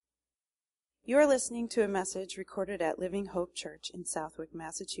You are listening to a message recorded at Living Hope Church in Southwick,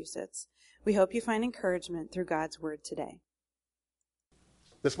 Massachusetts. We hope you find encouragement through God's Word today.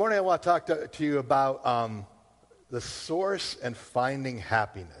 This morning I want to talk to you about the source and finding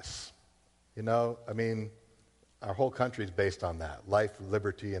happiness. You know, our whole country is based on that. Life,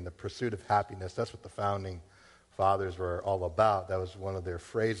 liberty, and the pursuit of happiness. That's what the founding fathers were all about. That was one of their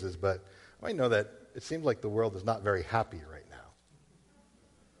phrases. But I know that it seems like the world is not very happy right now.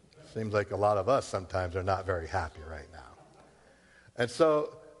 It seems like a lot of us sometimes are not very happy right now. And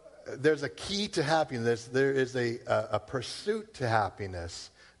so there's a key to happiness. There is a pursuit to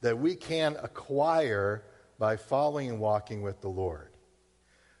happiness that we can acquire by following and walking with the Lord.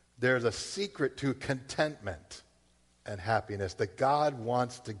 There's a secret to contentment and happiness that God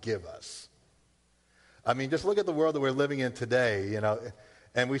wants to give us. Just look at the world that we're living in today,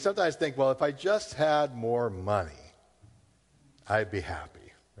 and we sometimes think, well, if I just had more money, I'd be happy,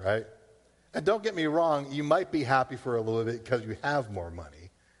 right? And don't get me wrong, you might be happy for a little bit because you have more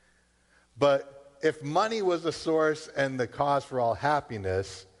money. But if money was the source and the cause for all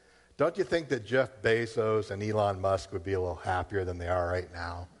happiness, don't you think that Jeff Bezos and Elon Musk would be a little happier than they are right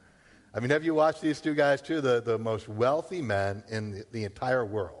now? Have you watched these two guys too? The most wealthy men in the entire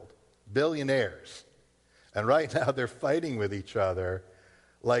world, billionaires. And right now they're fighting with each other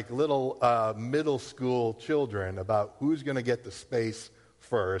like little middle school children about who's going to get to space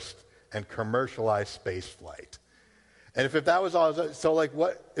first and commercialize space flight. And if that was all,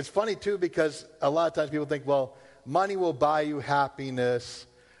 it's funny too, because a lot of times people think, well, money will buy you happiness,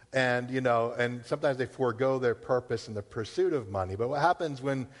 and sometimes they forego their purpose in the pursuit of money. But what happens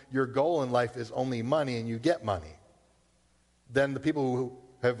when your goal in life is only money and you get money? Then the people who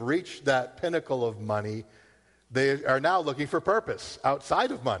have reached that pinnacle of money, they are now looking for purpose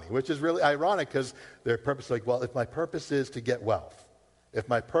outside of money, which is really ironic because their purpose is like, well, if my purpose is to get wealth, if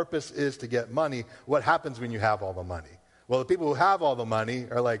my purpose is to get money, what happens when you have all the money? Well, the people who have all the money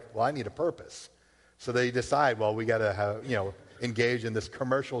are like, well, I need a purpose. So they decide, well, we got to engage in this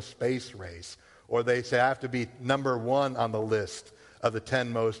commercial space race. Or they say, I have to be number one on the list of the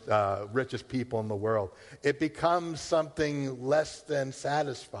 10 most richest people in the world. It becomes something less than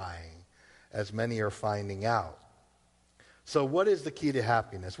satisfying, as many are finding out. So what is the key to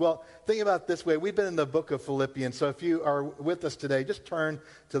happiness? Well, think about it this way. We've been in the book of Philippians. So if you are with us today, just turn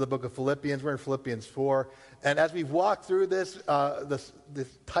to the book of Philippians. We're in Philippians 4. And as we've walked through this, the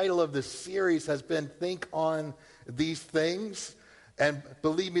title of this series has been Think on These Things. And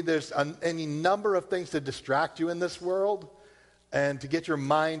believe me, there's any number of things to distract you in this world and to get your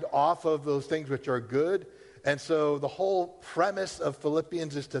mind off of those things which are good. And so the whole premise of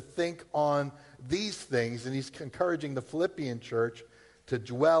Philippians is to think on these things, and he's encouraging the Philippian church to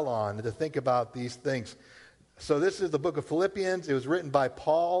dwell on and to think about these things. So this is the book of Philippians. It was written by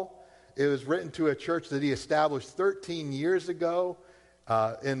Paul. It was written to a church that he established 13 years ago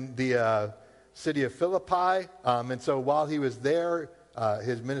in the city of Philippi. And so while he was there,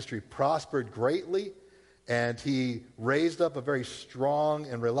 his ministry prospered greatly, and he raised up a very strong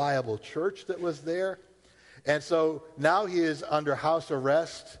and reliable church that was there. And so now he is under house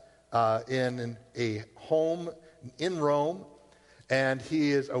arrest in a home in Rome, and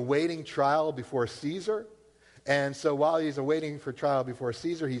he is awaiting trial before Caesar. And so while he's awaiting for trial before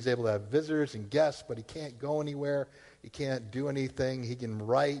Caesar, he's able to have visitors and guests, but he can't go anywhere. He can't do anything. He can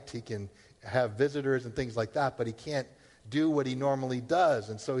write. He can have visitors and things like that, but he can't do what he normally does.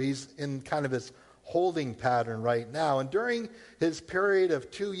 And so he's in kind of this holding pattern right now. And during his period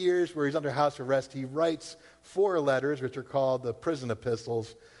of 2 years where he's under house arrest, he writes 4 letters, which are called the prison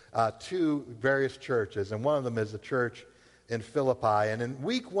epistles, to various churches. And one of them is the church in Philippi. And in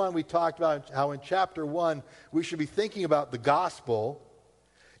week 1, we talked about how in chapter 1, we should be thinking about the gospel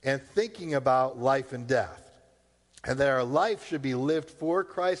and thinking about life and death. And that our life should be lived for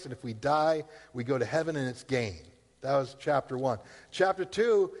Christ, and if we die, we go to heaven and it's gain. That was chapter 1. Chapter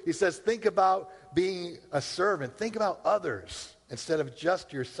 2, he says, think about being a servant. Think about others instead of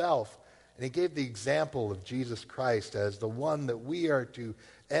just yourself. And he gave the example of Jesus Christ as the one that we are to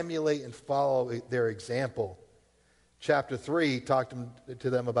emulate and follow their example. Chapter 3 talked to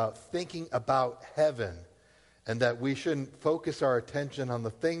them about thinking about heaven, and that we shouldn't focus our attention on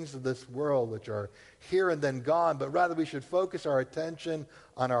the things of this world which are here and then gone, but rather we should focus our attention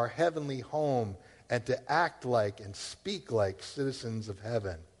on our heavenly home and to act like and speak like citizens of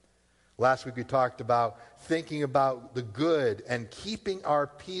heaven. Last week we talked about thinking about the good and keeping our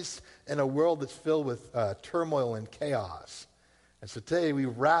peace in a world that's filled with turmoil and chaos. And so today we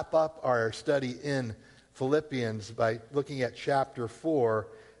wrap up our study in Philippians by looking at chapter 4,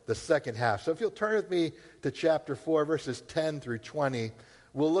 the second half. So if you'll turn with me to chapter 4, verses 10 through 20,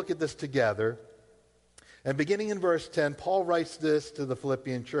 we'll look at this together. And beginning in verse 10, Paul writes this to the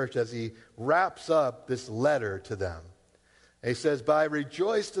Philippian church as he wraps up this letter to them. And he says, "But I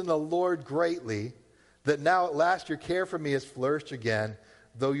rejoiced in the Lord greatly that now at last your care for me has flourished again,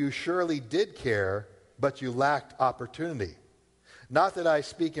 though you surely did care, but you lacked opportunity. Not that I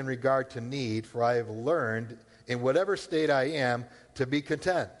speak in regard to need, for I have learned in whatever state I am to be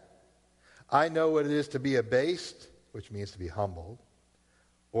content. I know what it is to be abased," which means to be humbled,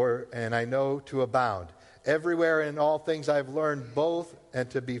 "and I know to abound. Everywhere and in all things I've learned both and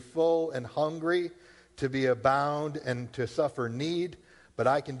to be full and hungry, to be abound and to suffer need, but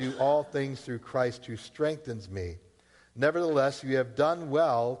I can do all things through Christ who strengthens me. Nevertheless, you have done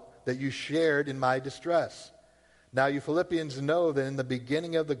well that you shared in my distress. Now you Philippians know that in the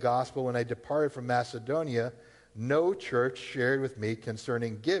beginning of the gospel, when I departed from Macedonia, no church shared with me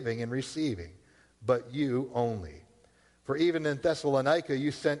concerning giving and receiving, but you only. For even in Thessalonica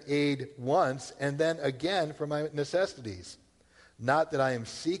you sent aid once and then again for my necessities. Not that I am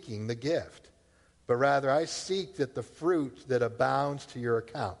seeking the gift, but rather I seek that the fruit that abounds to your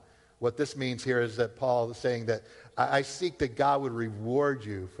account." What this means here is that Paul is saying that I seek that God would reward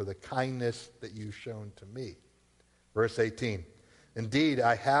you for the kindness that you've shown to me. Verse 18, "Indeed,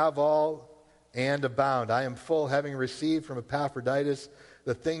 I have all and abound. I am full, having received from Epaphroditus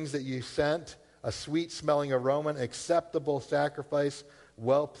the things that you sent, a sweet-smelling aroma, an acceptable sacrifice,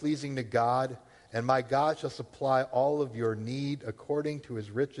 well-pleasing to God. And my God shall supply all of your need according to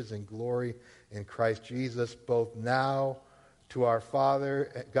his riches and glory in Christ Jesus. Both now to our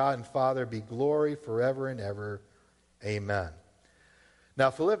Father, God and Father, be glory forever and ever. Amen." Now,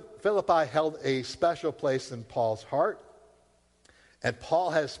 Philippi held a special place in Paul's heart, and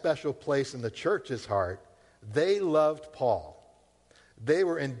Paul had a special place in the church's heart. They loved Paul. They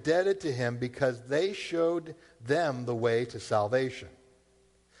were indebted to him because they showed them the way to salvation.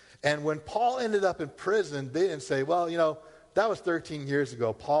 And when Paul ended up in prison, they didn't say, "Well, that was 13 years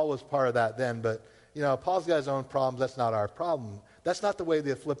ago. Paul was part of that then, but, Paul's got his own problems. That's not our problem." That's not the way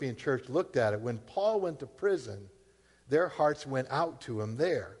the Philippian church looked at it. When Paul went to prison, their hearts went out to him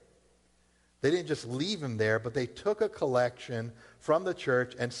there. They didn't just leave him there, but they took a collection from the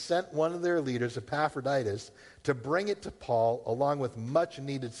church and sent one of their leaders, Epaphroditus, to bring it to Paul along with much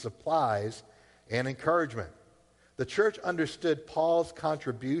needed supplies and encouragement. The church understood Paul's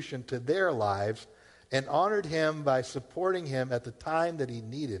contribution to their lives and honored him by supporting him at the time that he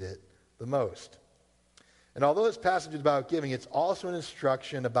needed it the most. And although this passage is about giving, it's also an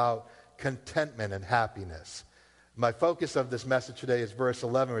instruction about contentment and happiness. My focus of this message today is verse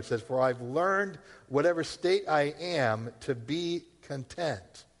 11, where it says, "For I've learned whatever state I am to be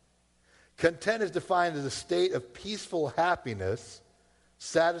content." Content is defined as a state of peaceful happiness,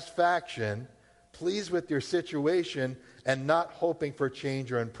 satisfaction, pleased with your situation, and not hoping for change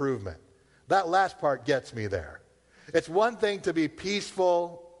or improvement. That last part gets me there. It's one thing to be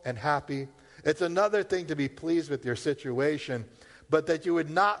peaceful and happy. It's another thing to be pleased with your situation, but that you would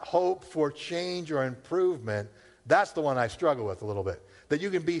not hope for change or improvement. That's the one I struggle with a little bit. That you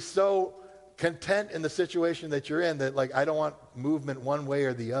can be so content in the situation that you're in that, I don't want movement one way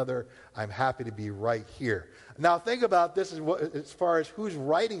or the other. I'm happy to be right here. Now, think about this as far as who's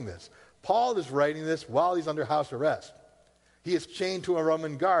writing this. Paul is writing this while he's under house arrest. He is chained to a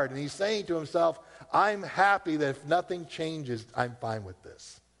Roman guard, and he's saying to himself, I'm happy that if nothing changes, I'm fine with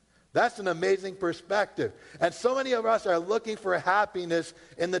this. That's an amazing perspective. And so many of us are looking for happiness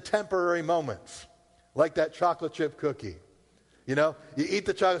in the temporary moments, like that chocolate chip cookie. You eat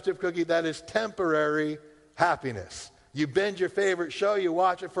the chocolate chip cookie, that is temporary happiness. You binge your favorite show, you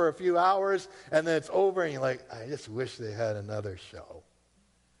watch it for a few hours, and then it's over, and you're like, I just wish they had another show.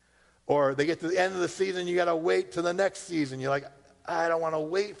 Or they get to the end of the season, you got to wait to the next season. You're like, I don't want to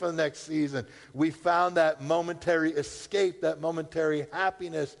wait for the next season. We found that momentary escape, that momentary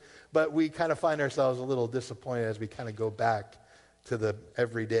happiness, but we kind of find ourselves a little disappointed as we kind of go back to the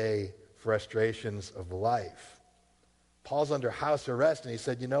everyday frustrations of life. Paul's under house arrest, and he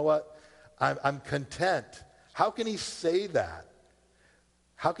said, you know what? I'm content. How can he say that?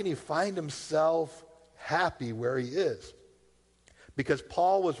 How can he find himself happy where he is? Because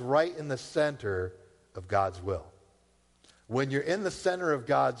Paul was right in the center of God's will. When you're in the center of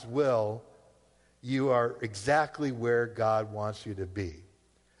God's will, you are exactly where God wants you to be.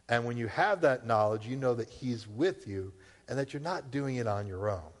 And when you have that knowledge, you know that he's with you and that you're not doing it on your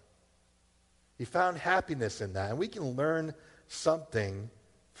own. He found happiness in that, and we can learn something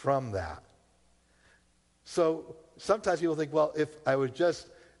from that. So sometimes people think, well, if I was just,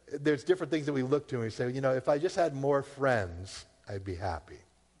 there's different things that we look to and we say, if I just had more friends, I'd be happy.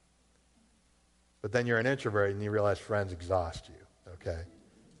 But then you're an introvert and you realize friends exhaust you, okay?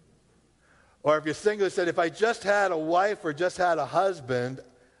 Or if you're single, you said, if I just had a wife or just had a husband,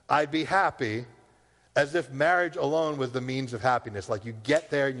 I'd be happy, as if marriage alone was the means of happiness. Like you get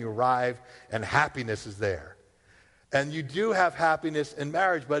there and you arrive and happiness is there. And you do have happiness in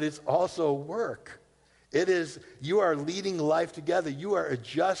marriage, but it's also work. It is, you are leading life together. You are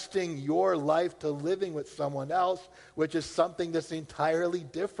adjusting your life to living with someone else, which is something that's entirely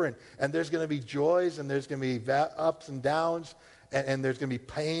different. And there's going to be joys, and there's going to be ups and downs, and there's going to be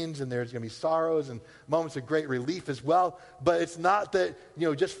pains, and there's going to be sorrows, and moments of great relief as well. But it's not that,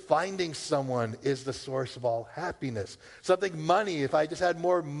 just finding someone is the source of all happiness. Something money, if I just had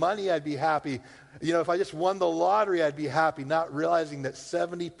more money, I'd be happy. If I just won the lottery, I'd be happy, not realizing that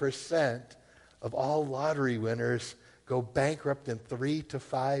 70% of all lottery winners go bankrupt in 3 to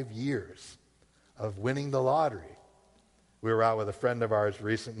 5 years of winning the lottery. We were out with a friend of ours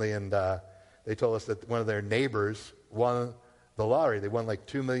recently, and they told us that one of their neighbors won the lottery. They won like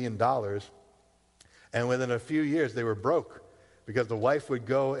 $2 million. And within a few years, they were broke because the wife would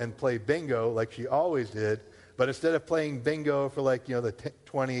go and play bingo like she always did. But instead of playing bingo for the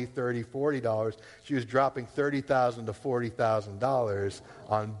 $20, $30, $40, she was dropping $30,000 to $40,000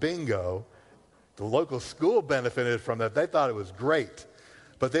 on bingo. The local school benefited from that. They thought it was great.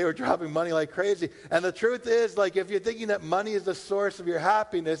 But they were dropping money like crazy. And the truth is, if you're thinking that money is the source of your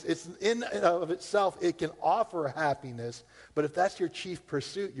happiness, it's in and of itself, it can offer happiness. But if that's your chief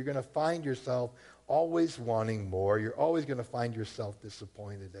pursuit, you're going to find yourself always wanting more. You're always going to find yourself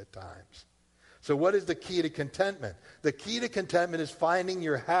disappointed at times. So what is the key to contentment? The key to contentment is finding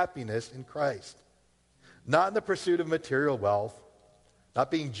your happiness in Christ. Not in the pursuit of material wealth, not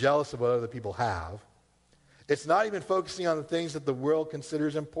being jealous of what other people have. It's not even focusing on the things that the world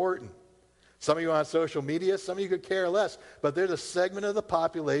considers important. Some of you on social media, some of you could care less, but there's a segment of the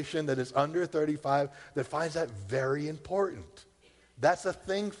population that is under 35 that finds that very important. That's a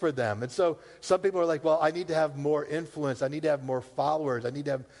thing for them. And so some people are like, well, I need to have more influence. I need to have more followers. I need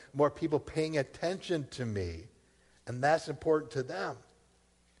to have more people paying attention to me. And that's important to them.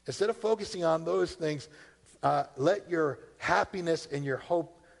 Instead of focusing on those things, let your happiness and your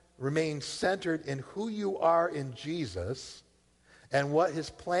hope remain centered in who you are in Jesus and what his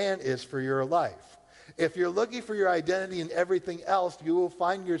plan is for your life. If you're looking for your identity in everything else, you will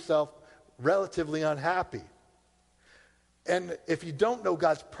find yourself relatively unhappy. And if you don't know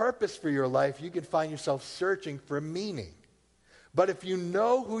God's purpose for your life, you can find yourself searching for meaning. But if you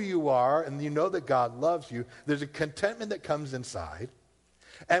know who you are and you know that God loves you, there's a contentment that comes inside.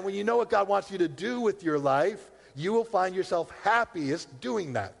 And when you know what God wants you to do with your life, you will find yourself happiest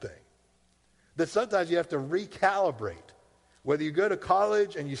doing that thing. That sometimes you have to recalibrate. Whether you go to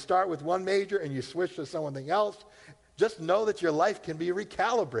college and you start with one major and you switch to something else, just know that your life can be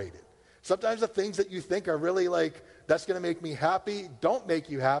recalibrated. Sometimes the things that you think are really that's going to make me happy, don't make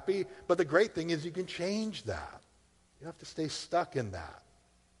you happy. But the great thing is you can change that. You don't have to stay stuck in that.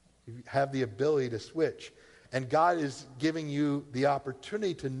 You have the ability to switch. And God is giving you the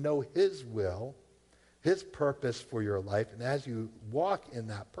opportunity to know his will, his purpose for your life. And as you walk in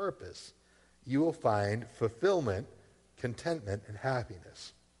that purpose, you will find fulfillment, contentment, and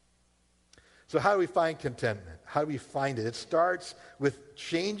happiness. So how do we find contentment? How do we find it? It starts with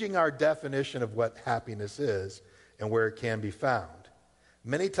changing our definition of what happiness is and where it can be found.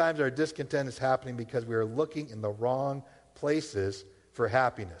 Many times our discontent is happening because we are looking in the wrong places for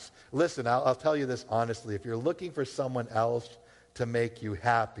happiness. Listen, I'll tell you this honestly. If you're looking for someone else to make you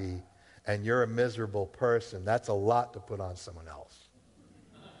happy and you're a miserable person, that's a lot to put on someone else.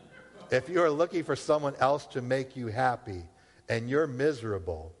 If you're looking for someone else to make you happy and you're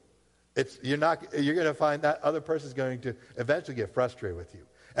miserable, you're going to find that other person is going to eventually get frustrated with you.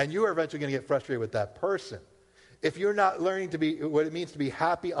 And you are eventually going to get frustrated with that person. If you're not learning to be what it means to be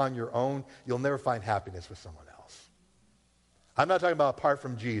happy on your own, you'll never find happiness with someone else. I'm not talking about apart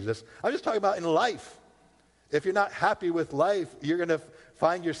from Jesus. I'm just talking about in life. If you're not happy with life, you're going to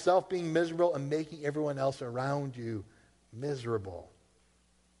find yourself being miserable and making everyone else around you miserable.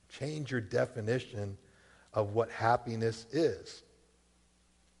 Change your definition of what happiness is.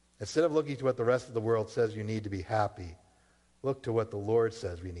 Instead of looking to what the rest of the world says you need to be happy, look to what the Lord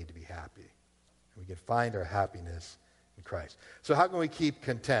says we need to be happy. And we can find our happiness in Christ. So how can we keep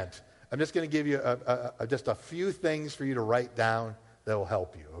content? I'm just going to give you just a few things for you to write down that will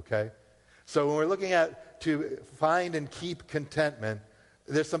help you, okay? So when we're looking at to find and keep contentment,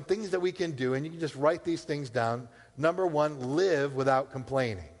 there's some things that we can do, and you can just write these things down. Number one, live without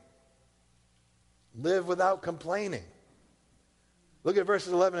complaining. Live without complaining. Look at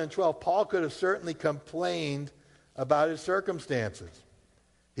verses 11 and 12. Paul could have certainly complained about his circumstances.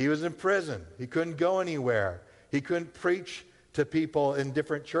 He was in prison. He couldn't go anywhere. He couldn't preach to people in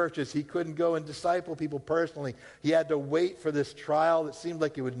different churches. He couldn't go and disciple people personally. He had to wait for this trial that seemed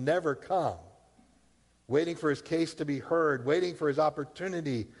like it would never come, waiting for his case to be heard, waiting for his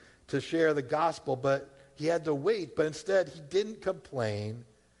opportunity to share the gospel. But he had to wait. But instead, he didn't complain,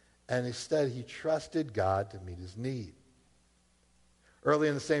 and instead he trusted God to meet his need. Early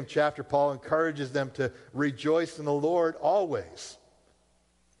in the same chapter, Paul encourages them to rejoice in the Lord always.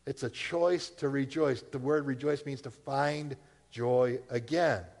 It's a choice to rejoice. The word rejoice means to find joy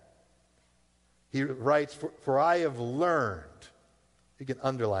again. He writes, for I have learned, you can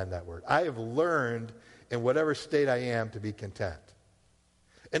underline that word, I have learned in whatever state I am to be content.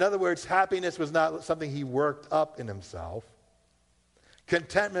 In other words, happiness was not something he worked up in himself.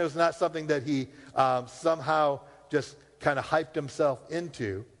 Contentment was not something that he somehow just kind of hyped himself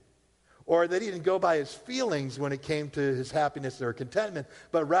into, or that he didn't go by his feelings when it came to his happiness or contentment,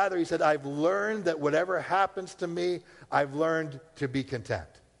 but rather he said, I've learned that whatever happens to me, I've learned to be content.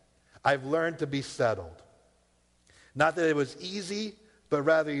 I've learned to be settled. Not that it was easy, but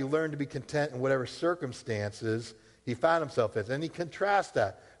rather he learned to be content in whatever circumstances he found himself in. And he contrasts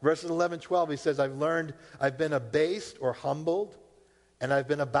that. Verses 11, 12, he says, I've been abased or humbled, and I've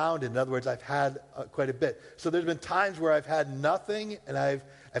been abounded. In other words, I've had quite a bit. So there's been times where I've had nothing, and I've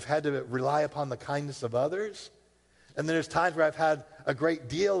had to rely upon the kindness of others. And then there's times where I've had a great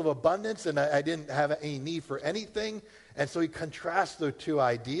deal of abundance, and I didn't have any need for anything. And so he contrasts those two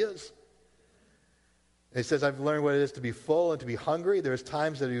ideas. And he says, I've learned what it is to be full and to be hungry. There's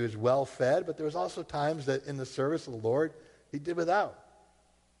times that he was well fed, but there was also times that in the service of the Lord, he did without.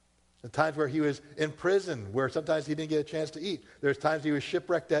 The times where he was in prison, where sometimes he didn't get a chance to eat. There's times he was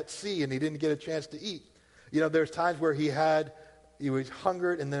shipwrecked at sea and he didn't get a chance to eat. There's times where he was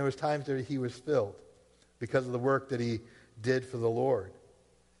hungered, and then there was times that he was filled because of the work that he did for the Lord.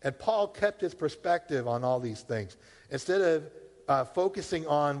 And Paul kept his perspective on all these things. Instead of focusing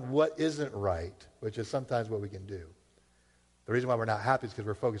on what isn't right, which is sometimes what we can do. The reason why we're not happy is because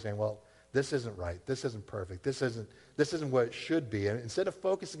we're focusing, well, this isn't right, this isn't perfect, this isn't what it should be. And instead of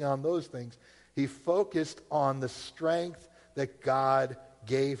focusing on those things, he focused on the strength that God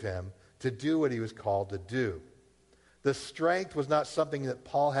gave him to do what he was called to do. The strength was not something that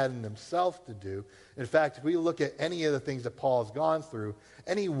Paul had in himself to do. In fact, if we look at any of the things that Paul has gone through,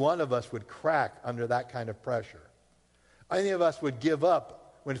 any one of us would crack under that kind of pressure. Any of us would give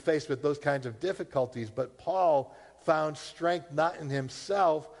up when faced with those kinds of difficulties, but Paul found strength not in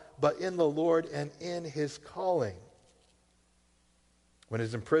himself, but in the Lord and in his calling. When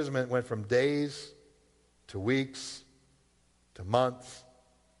his imprisonment went from days to weeks to months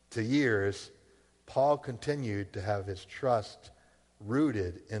to years, Paul continued to have his trust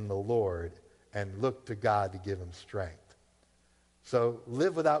rooted in the Lord and looked to God to give him strength. So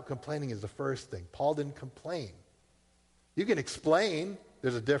live without complaining is the first thing. Paul didn't complain. You can explain.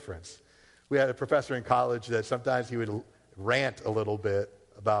 There's a difference. We had a professor in college that sometimes he would rant a little bit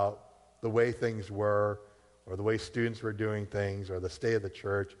about the way things were, or the way students were doing things, or the state of the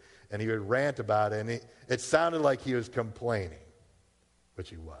church, and he would rant about it, and it sounded like he was complaining, which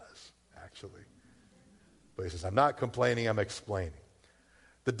he was, actually. But he says, I'm not complaining, I'm explaining.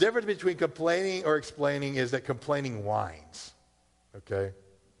 The difference between complaining or explaining is that complaining whines, okay?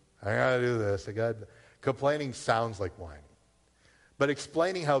 I got to do this. Complaining sounds like whining. But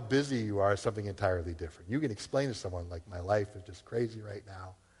explaining how busy you are is something entirely different. You can explain to someone, like, my life is just crazy right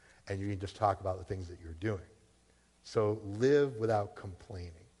now, and you can just talk about the things that you're doing. So live without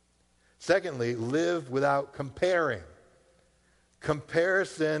complaining. Secondly, live without comparing.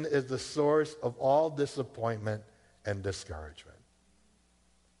 Comparison is the source of all disappointment and discouragement.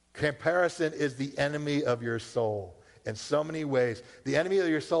 Comparison is the enemy of your soul in so many ways. The enemy of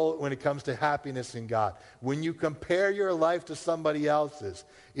your soul when it comes to happiness in God. When you compare your life to somebody else's,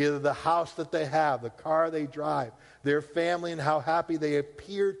 either the house that they have, the car they drive, their family and how happy they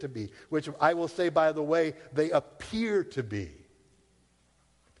appear to be, which I will say, by the way, they appear to be.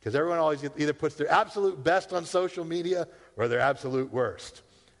 Because everyone always either puts their absolute best on social media or their absolute worst.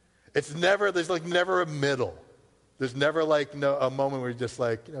 There's never a middle. There's never a moment where you're just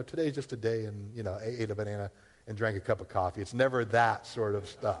today's just a day and, I ate a banana and drank a cup of coffee. It's never that sort of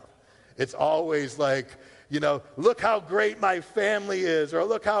stuff. It's always look how great my family is, or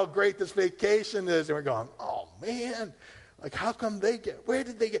look how great this vacation is. And we're going, oh man, how come where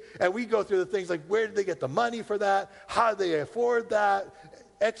did they get, and we go through the things like, where did they get the money for that? How do they afford that?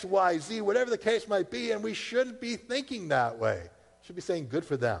 X, Y, Z, whatever the case might be, and we shouldn't be thinking that way. We should be saying good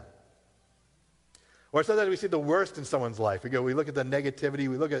for them. Or sometimes we see the worst in someone's life. We look at the negativity,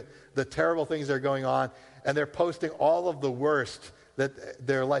 we look at the terrible things that are going on, and they're posting all of the worst that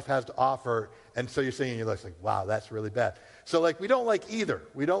their life has to offer. And so you're saying, you're like, wow, that's really bad. So we don't like either.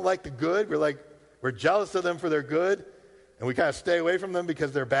 We don't like the good. We're jealous of them for their good. And we kind of stay away from them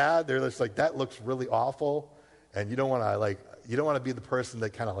because they're bad. They're just that looks really awful. And you don't want to be the person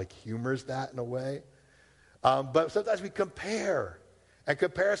that kind of humors that in a way. But sometimes we compare. And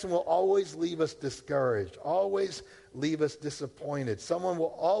comparison will always leave us discouraged, always leave us disappointed. Someone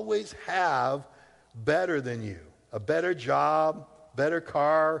will always have better than you, a better job, better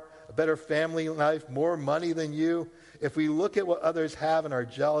car, a better family life, more money than you. If we look at what others have and are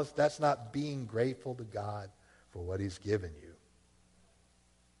jealous, that's not being grateful to God for what he's given you.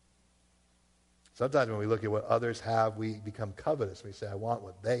 Sometimes when we look at what others have, we become covetous. We say, I want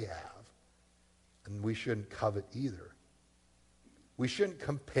what they have. And we shouldn't covet either. We shouldn't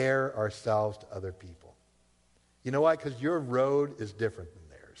compare ourselves to other people. You know why? Because your road is different than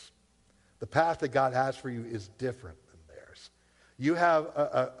theirs. The path that God has for you is different than theirs. You have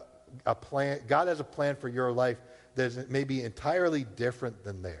a plan. God has a plan for your life that is maybe entirely different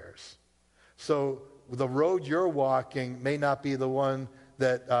than theirs. So the road you're walking may not be the one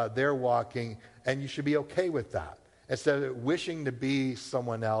that they're walking, and you should be okay with that. Instead of wishing to be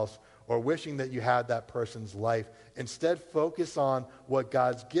someone else or wishing that you had that person's life, instead focus on what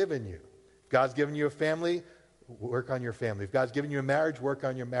God's given you. If God's given you a family, work on your family. If God's given you a marriage, work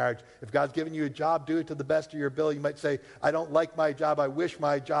on your marriage. If God's given you a job, do it to the best of your ability. You might say, I don't like my job. I wish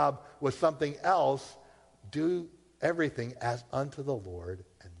my job was something else. Do everything as unto the Lord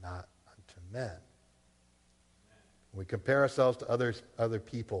and not unto men. When we compare ourselves to other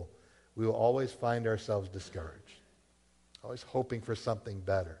people, we will always find ourselves discouraged, always hoping for something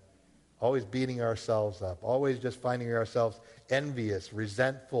better, always beating ourselves up, always just finding ourselves envious,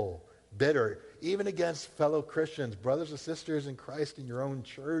 resentful, bitter, even against fellow Christians, brothers and sisters in Christ in your own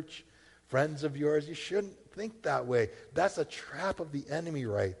church, friends of yours. You shouldn't think that way. That's a trap of the enemy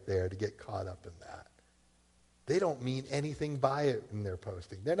right there, to get caught up in that. They don't mean anything by it in their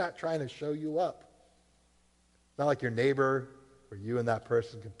posting. They're not trying to show you up. It's not like your neighbor where you and that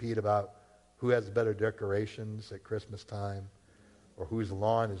person compete about who has better decorations at Christmas time or whose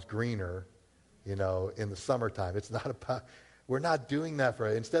lawn is greener, in the summertime. It's not about, we're not doing that for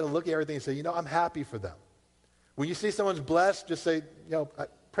it. Instead of looking at everything and say, I'm happy for them. When you see someone's blessed, just say,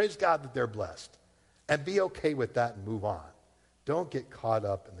 praise God that they're blessed. And be okay with that and move on. Don't get caught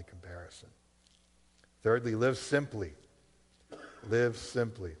up in the comparison. Thirdly, live simply. Live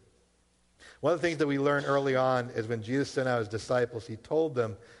simply. One of the things that we learn early on is when Jesus sent out his disciples, he told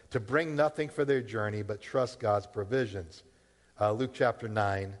them to bring nothing for their journey but trust God's provisions. Luke chapter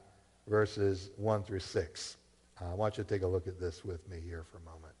 9, verses 1 through 6. I want you to take a look at this with me here for a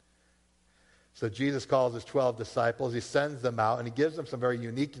moment. So Jesus calls his 12 disciples. He sends them out, and he gives them some very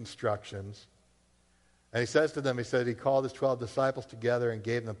unique instructions. And he says to them, he called his 12 disciples together and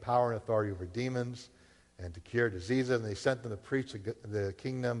gave them power and authority over demons and to cure diseases. And he sent them to preach the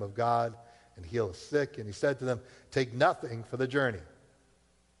kingdom of God and heal the sick. And he said to them, take nothing for the journey.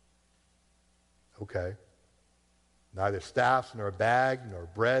 Okay. Neither staffs, nor a bag, nor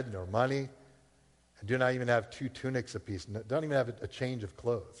bread, nor money. And do not even have 2 tunics apiece. Don't even have a change of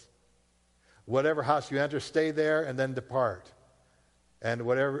clothes. Whatever house you enter, stay there and then depart. And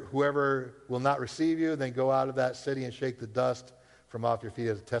whoever will not receive you, then go out of that city and shake the dust from off your feet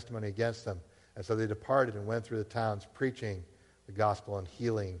as a testimony against them. And so they departed and went through the towns, preaching the gospel and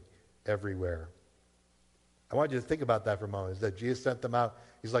healing everywhere. I want you to think about that for a moment. Is that Jesus sent them out.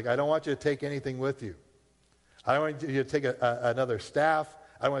 He's like, I don't want you to take anything with you. I don't want you to take another staff.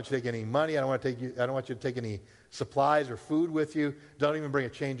 I don't want you to take any money. I don't want you to take any supplies or food with you. Don't even bring a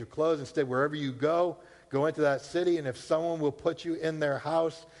change of clothes. Instead, wherever you go into that city, and if someone will put you in their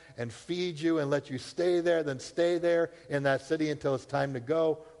house and feed you and let you stay there, then stay there in that city until it's time to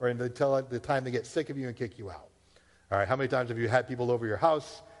go, or until the time they get sick of you and kick you out. All right, how many times have you had people over your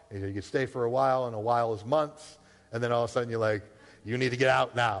house, and you could stay for a while, and a while is months, and then all of a sudden you're like, you need to get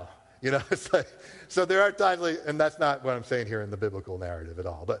out now. It's like, so there are times, and that's not what I'm saying here in the biblical narrative at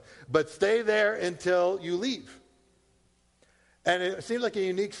all, but stay there until you leave. And it seems like a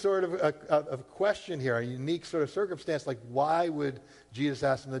unique sort of question here, a unique sort of circumstance, like why would Jesus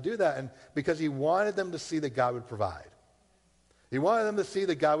ask them to do that? And because he wanted them to see that God would provide. He wanted them to see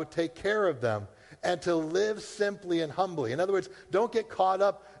that God would take care of them and to live simply and humbly. In other words, don't get caught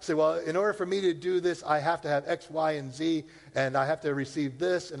up, say, well, in order for me to do this, I have to have X, Y, and Z, and I have to receive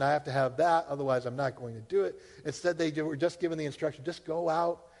this, and I have to have that, otherwise I'm not going to do it. Instead, they were just given the instruction, just go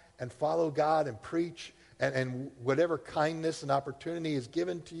out and follow God and preach, and whatever kindness and opportunity is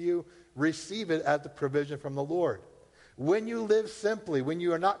given to you, receive it as the provision from the Lord. When you live simply, when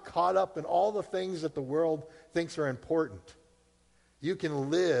you are not caught up in all the things that the world thinks are important, You can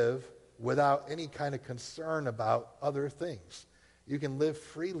live without any kind of concern about other things. You can live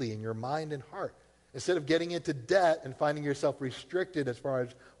freely in your mind and heart. Instead of getting into debt and finding yourself restricted as far as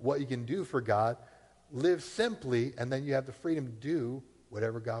what you can do for God, live simply, and then you have the freedom to do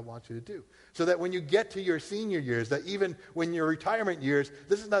whatever God wants you to do. So that when you get to your senior years, that even when your retirement years,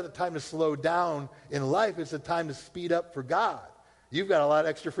 this is not the time to slow down in life, it's the time to speed up for God. You've got a lot of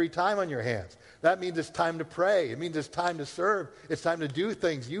extra free time on your hands. That means it's time to pray. It means it's time to serve. It's time to do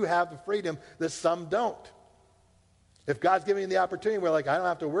things. You have the freedom that some don't. If God's giving you the opportunity where, like, I don't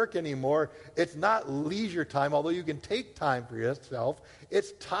have to work anymore, it's not leisure time, although you can take time for yourself.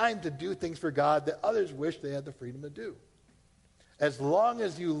 It's time to do things for God that others wish they had the freedom to do. As long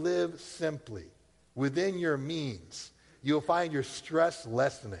as you live simply, within your means, you'll find your stress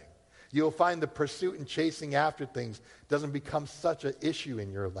lessening. You'll find the pursuit and chasing after things doesn't become such an issue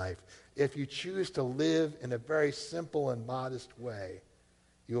in your life. If you choose to live in a very simple and modest way,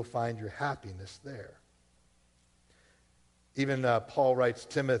 you'll find your happiness there. Even Paul writes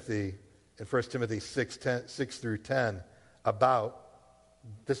Timothy in 1 Timothy 6 through 10 about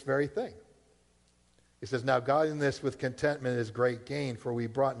this very thing. He says, "Now godliness with contentment is great gain, for we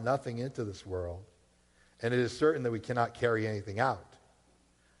brought nothing into this world, and it is certain that we cannot carry anything out.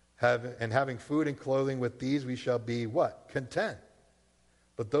 Having food and clothing, with these we shall be" what? Content.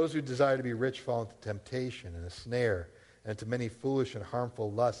 "But those who desire to be rich fall into temptation and a snare, and into many foolish and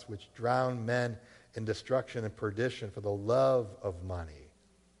harmful lusts, which drown men in destruction and perdition. For the love of money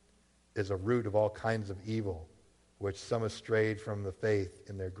is a root of all kinds of evil, which some have strayed from the faith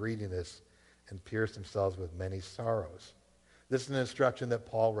in their greediness and pierced themselves with many sorrows." This is an instruction that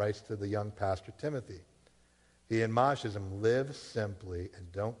Paul writes to the young pastor Timothy. He admonishes him, live simply and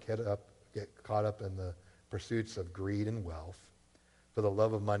don't get caught up in the pursuits of greed and wealth, for the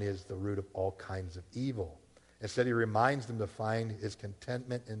love of money is the root of all kinds of evil. Instead, he reminds them to find his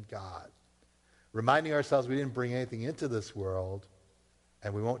contentment in God, reminding ourselves we didn't bring anything into this world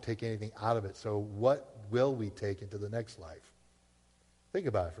and we won't take anything out of it. So what will we take into the next life? Think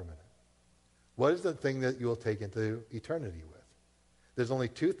about it for a minute. What is the thing that you'll take into eternity with? There's only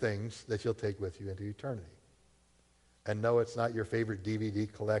two things that you'll take with you into eternity. And no, it's not your favorite DVD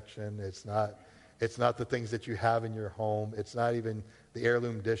collection. It's not the things that you have in your home. It's not even the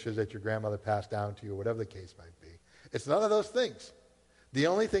heirloom dishes that your grandmother passed down to you, or whatever the case might be. It's none of those things. The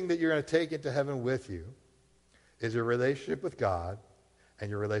only thing that you're going to take into heaven with you is your relationship with God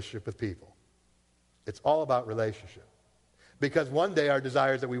and your relationship with people. It's all about relationship. Because one day our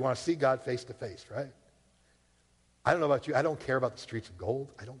desire is that we want to see God face to face, right? I don't know about you. I don't care about the streets of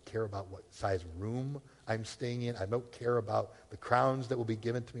gold. I don't care about what size room I'm staying in. I don't care about the crowns that will be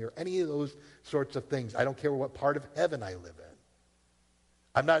given to me or any of those sorts of things. I don't care what part of heaven I live in.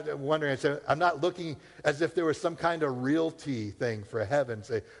 I'm not wondering, I'm not looking as if there was some kind of realty thing for heaven.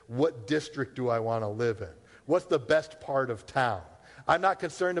 Say, what district do I want to live in? What's the best part of town? I'm not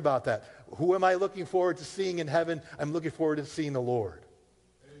concerned about that. Who am I looking forward to seeing in heaven? I'm looking forward to seeing the Lord.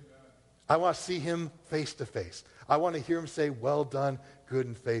 Amen. I want to see him face to face. I want to hear him say, well done, good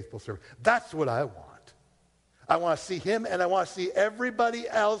and faithful servant. That's what I want. I want to see him, and I want to see everybody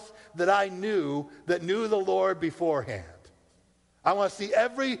else that I knew that knew the Lord beforehand. I want to see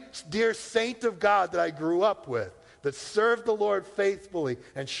every dear saint of God that I grew up with that served the Lord faithfully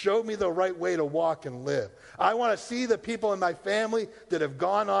and showed me the right way to walk and live. I want to see the people in my family that have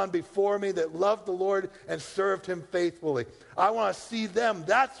gone on before me that loved the Lord and served him faithfully. I want to see them.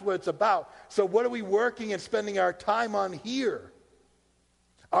 That's what it's about. So what are we working and spending our time on here?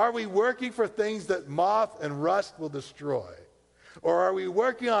 Are we working for things that moth and rust will destroy? Or are we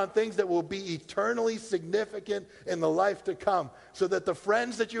working on things that will be eternally significant in the life to come, so that the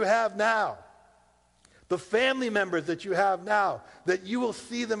friends that you have now, the family members that you have now, that you will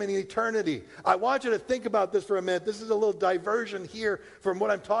see them in eternity? I want you to think about this for a minute. This is a little diversion here from what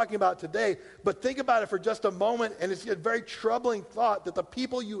I'm talking about today, but think about it for just a moment, and it's a very troubling thought that the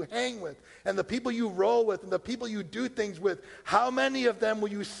people you hang with and the people you roll with and the people you do things with, how many of them will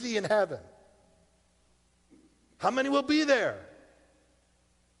you see in heaven? How many will be there?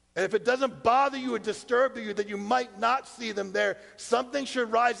 And if it doesn't bother you or disturb you that you might not see them there, something should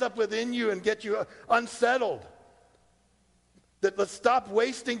rise up within you and get you unsettled. That let's stop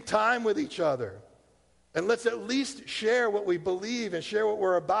wasting time with each other. And let's at least share what we believe and share what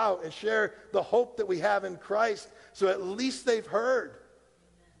we're about and share the hope that we have in Christ, so at least they've heard.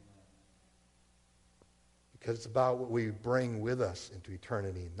 Because it's about what we bring with us into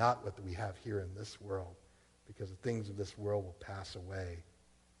eternity, not what we have here in this world. Because the things of this world will pass away.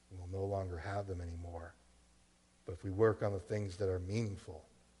 We'll no longer have them anymore. But if we work on the things that are meaningful,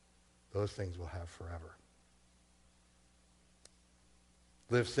 those things we'll have forever.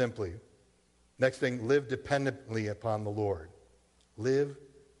 Live simply. Next thing, live dependently upon the Lord. Live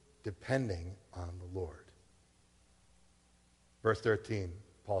depending on the Lord. Verse 13,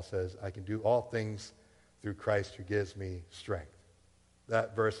 Paul says, I can do all things through Christ who gives me strength.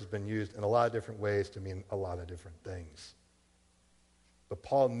 That verse has been used in a lot of different ways to mean a lot of different things. But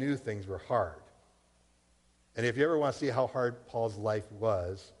Paul knew things were hard. And if you ever want to see how hard Paul's life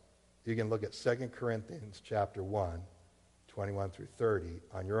was, you can look at 2 Corinthians chapter 1, 21 through 30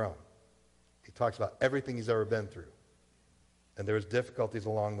 on your own. He talks about everything he's ever been through. And there was difficulties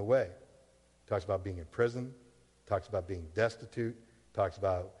along the way. He talks about being in prison. He talks about being destitute. He talks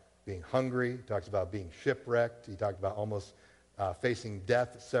about being hungry. He talks about being shipwrecked. He talked about almost facing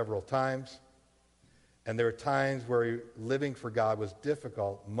death several times. And there were times where living for God was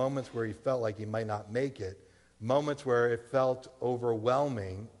difficult, moments where he felt like he might not make it, moments where it felt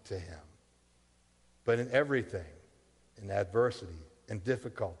overwhelming to him. But in everything, in adversity, in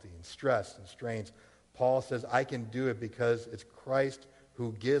difficulty, in stress, and strains, Paul says, I can do it because it's Christ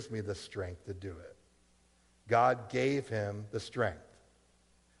who gives me the strength to do it. God gave him the strength.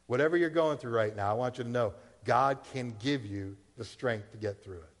 Whatever you're going through right now, I want you to know, God can give you the strength to get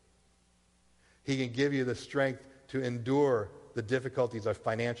through it. He can give you the strength to endure the difficulties of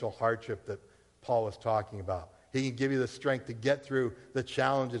financial hardship that Paul was talking about. He can give you the strength to get through the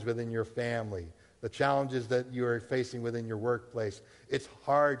challenges within your family, the challenges that you are facing within your workplace. It's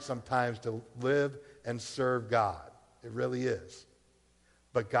hard sometimes to live and serve God. It really is.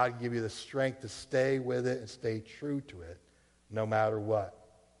 But God can give you the strength to stay with it and stay true to it no matter what.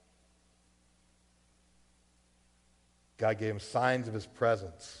 God gave him signs of his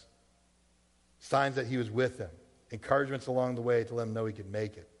presence, signs that he was with him, encouragements along the way to let him know he could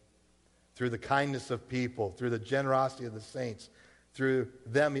make it. Through the kindness of people, through the generosity of the saints, through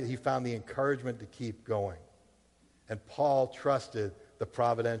them he found the encouragement to keep going. And Paul trusted the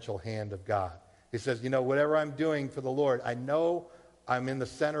providential hand of God. He says, whatever I'm doing for the Lord, I know I'm in the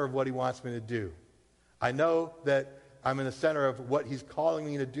center of what he wants me to do. I know that I'm in the center of what he's calling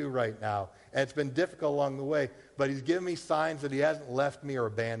me to do right now. And it's been difficult along the way, but he's given me signs that he hasn't left me or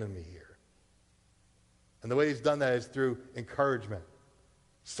abandoned me here. And the way he's done that is through encouragement,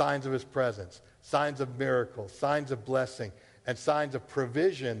 signs of his presence, signs of miracles, signs of blessing, and signs of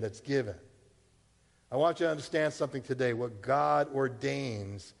provision that's given. I want you to understand something today. What God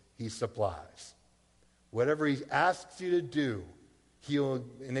ordains, he supplies. Whatever he asks you to do, he'll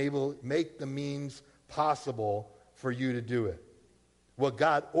make the means possible for you to do it. What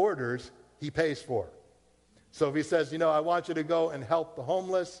God orders, he pays for. So if he says, I want you to go and help the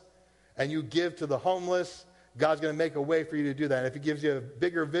homeless, and you give to the homeless, God's going to make a way for you to do that. And if he gives you a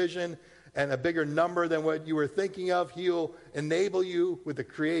bigger vision and a bigger number than what you were thinking of, he'll enable you with the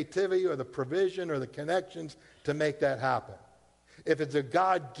creativity or the provision or the connections to make that happen. If it's a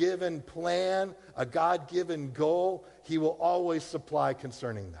God-given plan, a God-given goal, he will always supply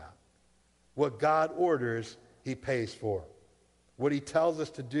concerning that. What God orders, he pays for. What he tells us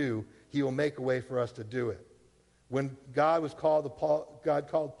to do, he will make a way for us to do it. When God called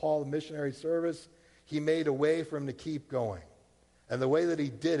Paul to missionary service, he made a way for him to keep going. And the way that he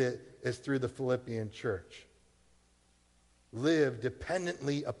did it is through the Philippian church. Live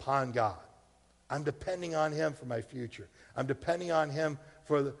dependently upon God. I'm depending on him for my future. I'm depending on him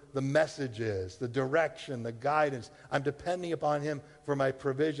for the messages, the direction, the guidance. I'm depending upon him for my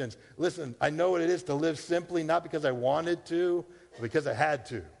provisions. Listen, I know what it is to live simply, not because I wanted to, but because I had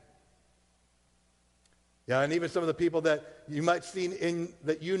to. Yeah, and even some of the people that you might see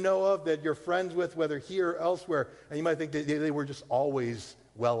that you know of, that you're friends with, whether here or elsewhere, and you might think that they were just always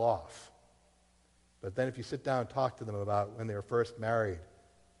well off. But then if you sit down and talk to them about when they were first married,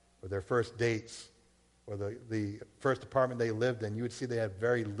 or their first dates, or the first apartment they lived in, you would see they had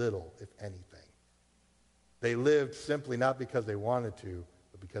very little, if anything. They lived simply not because they wanted to,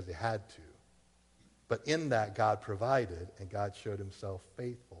 but because they had to. But in that, God provided, and God showed himself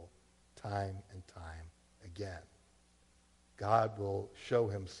faithful time and time again. God will show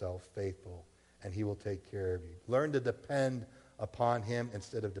himself faithful, and he will take care of you. Learn to depend upon him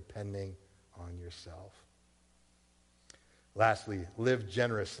instead of depending on yourself. Lastly, live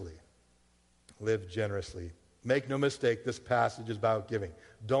generously. Live generously. Make no mistake, this passage is about giving.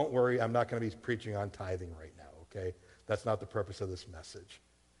 Don't worry, I'm not going to be preaching on tithing right now, okay? That's not the purpose of this message.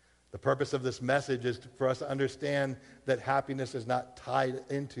 The purpose of this message is for us to understand that happiness is not tied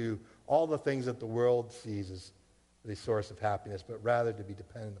into all the things that the world sees as the source of happiness, but rather to be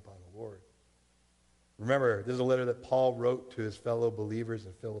dependent upon the Lord. Remember, this is a letter that Paul wrote to his fellow believers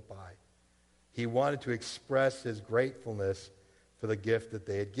in Philippi. He wanted to express his gratefulness for the gift that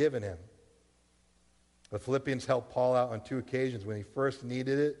they had given him. But Philippians helped Paul out on two occasions when he first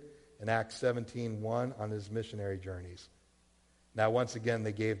needed it in Acts 17:1 on his missionary journeys. Now, once again,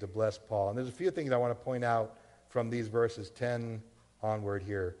 they gave to bless Paul. And there's a few things I want to point out from these verses 10 onward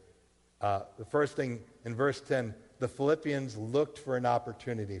here. The first thing, in verse 10, the Philippians looked for an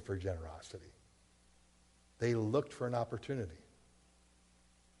opportunity for generosity. They looked for an opportunity.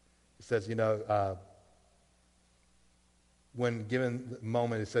 It says, when given the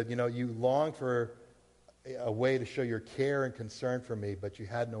moment, it said, you longed for a way to show your care and concern for me, but you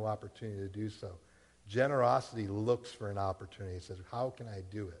had no opportunity to do so. Generosity looks for an opportunity. It says, how can I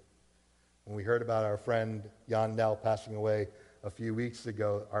do it? When we heard about our friend Jan Nell passing away a few weeks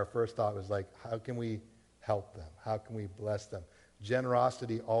ago, our first thought was like, how can we help them? How can we bless them?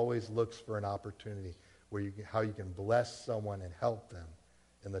 Generosity always looks for an opportunity where how you can bless someone and help them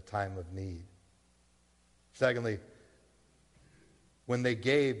in the time of need. Secondly, when they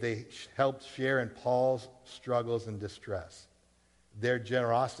gave, they helped share in Paul's struggles and distress. Their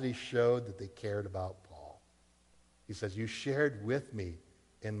generosity showed that they cared about Paul. He says, you shared with me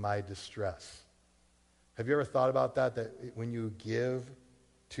in my distress. Have you ever thought about that when you give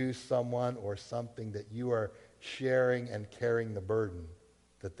to someone or something that you are sharing and carrying the burden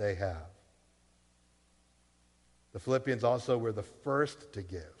that they have? The Philippians also were the first to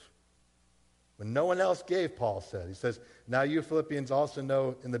give. When no one else gave, Paul said. He says, now you Philippians also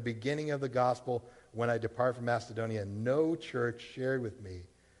know in the beginning of the gospel, when I depart from Macedonia, no church shared with me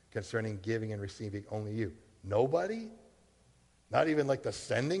concerning giving and receiving, only you. Nobody? Not even like the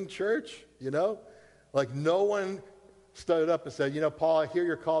sending church, Like no one stood up and said, Paul, I hear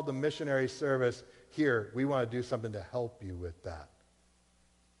you're called to missionary service. Here, we want to do something to help you with that.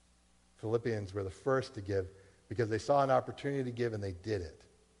 Philippians were the first to give because they saw an opportunity to give and they did it.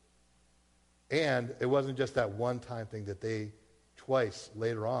 And it wasn't just that one-time thing that they twice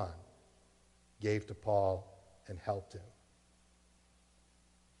later on gave to Paul and helped him.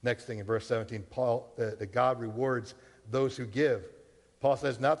 Next thing in verse 17, that God rewards those who give. Paul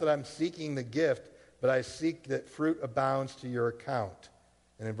says, not that I'm seeking the gift, but I seek that fruit abounds to your account.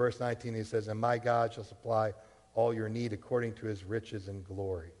 And in verse 19 he says, and my God shall supply all your need according to his riches and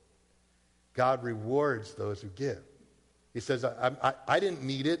glory. God rewards those who give. He says, I didn't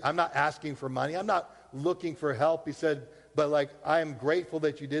need it. I'm not asking for money. I'm not looking for help. He said, but I am grateful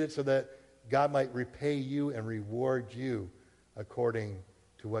that you did it so that God might repay you and reward you according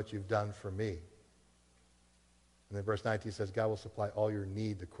to what you've done for me. And then verse 19 says, God will supply all your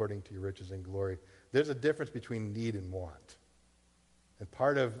need according to your riches and glory. There's a difference between need and want. And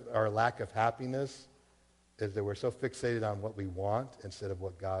part of our lack of happiness is that we're so fixated on what we want instead of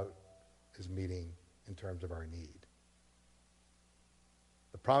what God is meeting in terms of our need.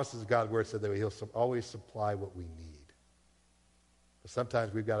 The promises of God's word said that he'll always supply what we need. But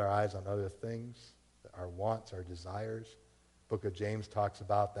sometimes we've got our eyes on other things, our wants, our desires. The book of James talks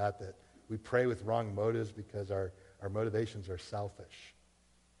about that we pray with wrong motives because our motivations are selfish.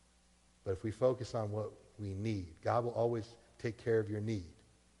 But if we focus on what we need, God will always take care of your need.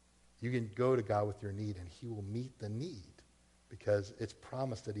 You can go to God with your need and he will meet the need because it's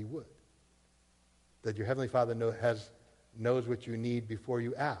promised that he would. That your Heavenly Father knows what you need before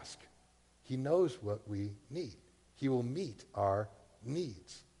you ask. He knows what we need. He will meet our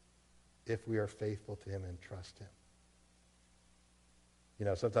needs if we are faithful to him and trust him.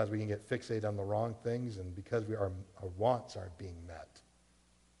 Sometimes we can get fixated on the wrong things, and because our wants aren't being met,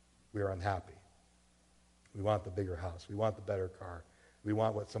 we are unhappy. We want the bigger house. We want the better car. We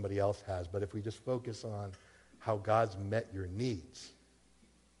want what somebody else has. But if we just focus on how God's met your needs,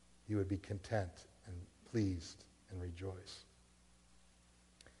 you would be content and pleased and rejoice.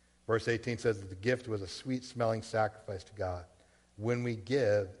 Verse 18 says that the gift was a sweet-smelling sacrifice to God. When we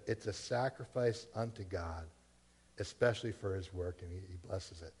give, it's a sacrifice unto God, especially for his work, and he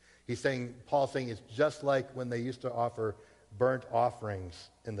blesses it. Paul's saying it's just like when they used to offer burnt offerings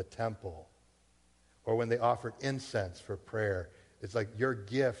in the temple, or when they offered incense for prayer. It's like your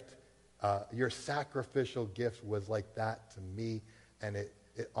gift, your sacrificial gift was like that to me, and it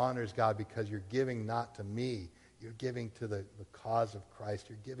honors God because you're giving not to me. You're giving to the cause of Christ.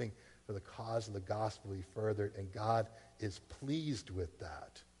 You're giving for the cause of the gospel he furthered, and God is pleased with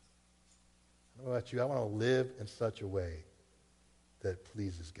that. I don't know about you. I want to live in such a way that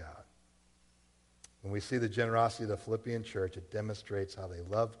pleases God. When we see the generosity of the Philippian church, it demonstrates how they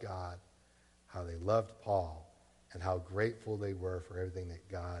loved God, how they loved Paul, and how grateful they were for everything that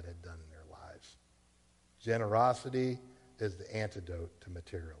God had done in their lives. Generosity is the antidote to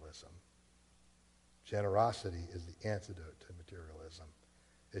materialism. Generosity is the antidote to materialism.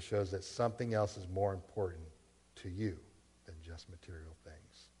 It shows that something else is more important to you than just material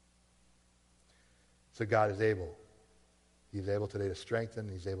things. So God is able. He's able today to strengthen.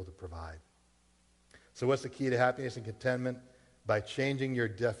 He's able to provide. So what's the key to happiness and contentment? By changing your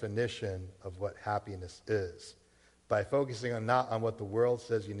definition of what happiness is. By focusing on not on what the world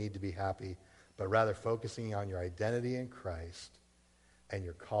says you need to be happy, but rather focusing on your identity in Christ and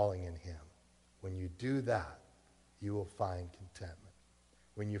your calling in him. When you do that, you will find contentment.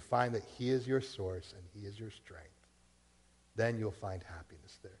 When you find that he is your source and he is your strength, then you'll find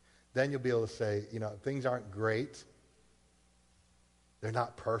happiness there. Then you'll be able to say, things aren't great. They're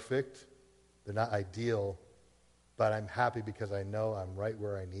not perfect. They're not ideal. But I'm happy because I know I'm right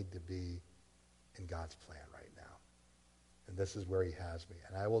where I need to be in God's plan right now. And this is where he has me.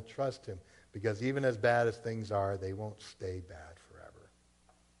 And I will trust him because even as bad as things are, they won't stay bad forever.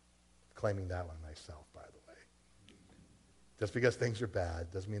 Claiming that one myself, by the way. Just because things are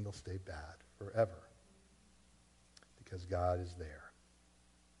bad doesn't mean they'll stay bad forever. Because God is there.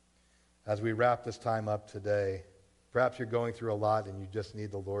 As we wrap this time up today, perhaps you're going through a lot and you just need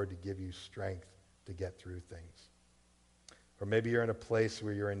the Lord to give you strength to get through things. Or maybe you're in a place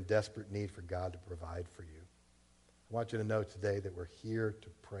where you're in desperate need for God to provide for you. I want you to know today that we're here to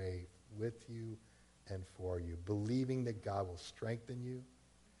pray with you and for you, believing that God will strengthen you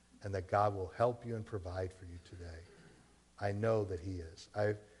and that God will help you and provide for you today. I know that he is.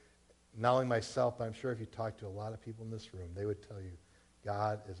 Not only myself, but I'm sure if you talk to a lot of people in this room, they would tell you,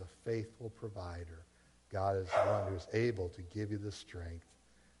 God is a faithful provider. God is the one who is able to give you the strength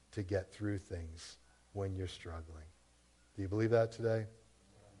to get through things when you're struggling. Do you believe that today? Amen.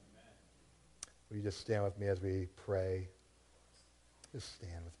 Will you just stand with me as we pray? Just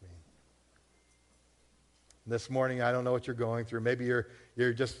stand with me. This morning, I don't know what you're going through. Maybe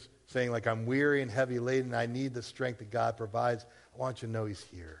you're just saying, like, I'm weary and heavy laden. I need the strength that God provides. I want you to know he's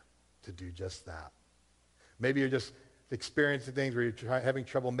here to do just that. Maybe you're just experiencing things where you're having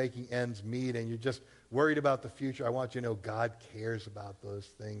trouble making ends meet and you're just worried about the future. I want you to know God cares about those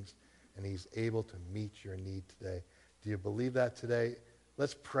things and he's able to meet your need today. Do you believe that today?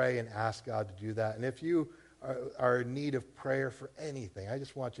 Let's pray and ask God to do that. And if you are in need of prayer for anything, I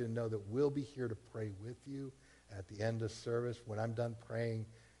just want you to know that we'll be here to pray with you at the end of service. When I'm done praying,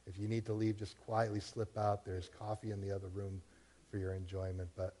 if you need to leave, just quietly slip out. There's coffee in the other room for your enjoyment.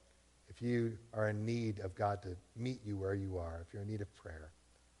 But if you are in need of God to meet you where you are, if you're in need of prayer,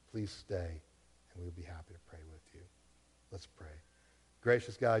 please stay and we'll be happy to pray with you. Let's pray.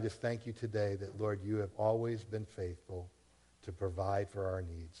 Gracious God, I just thank you today that, Lord, you have always been faithful to provide for our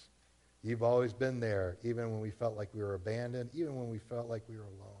needs. You've always been there, even when we felt like we were abandoned, even when we felt like we were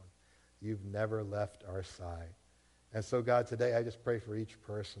alone. You've never left our side. And so, God, today I just pray for each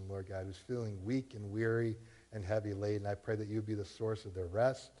person, Lord God, who's feeling weak and weary and heavy laden. I pray that you be the source of their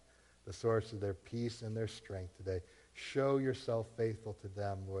rest, the source of their peace and their strength today. Show yourself faithful to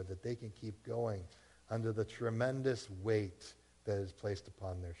them, Lord, that they can keep going under the tremendous weight that is placed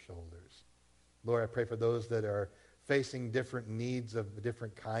upon their shoulders. Lord, I pray for those that are facing different needs of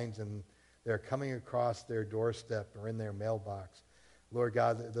different kinds and they're coming across their doorstep or in their mailbox. Lord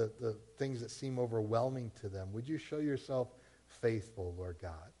God, the things that seem overwhelming to them, would you show yourself faithful, Lord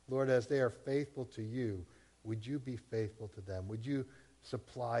God? Lord, as they are faithful to you, would you be faithful to them? Would you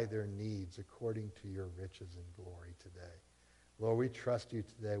supply their needs according to your riches and glory today? Lord, we trust you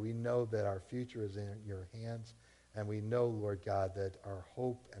today. We know that our future is in your hands. And we know, Lord God, that our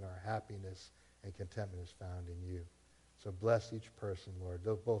hope and our happiness and contentment is found in you. So bless each person, Lord,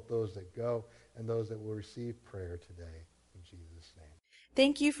 both those that go and those that will receive prayer today. In Jesus' name.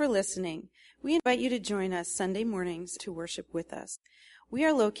 Thank you for listening. We invite you to join us Sunday mornings to worship with us. We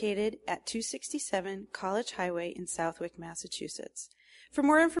are located at 267 College Highway in Southwick, Massachusetts. For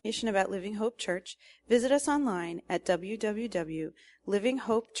more information about Living Hope Church, visit us online at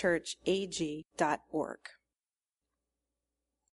www.livinghopechurchag.org.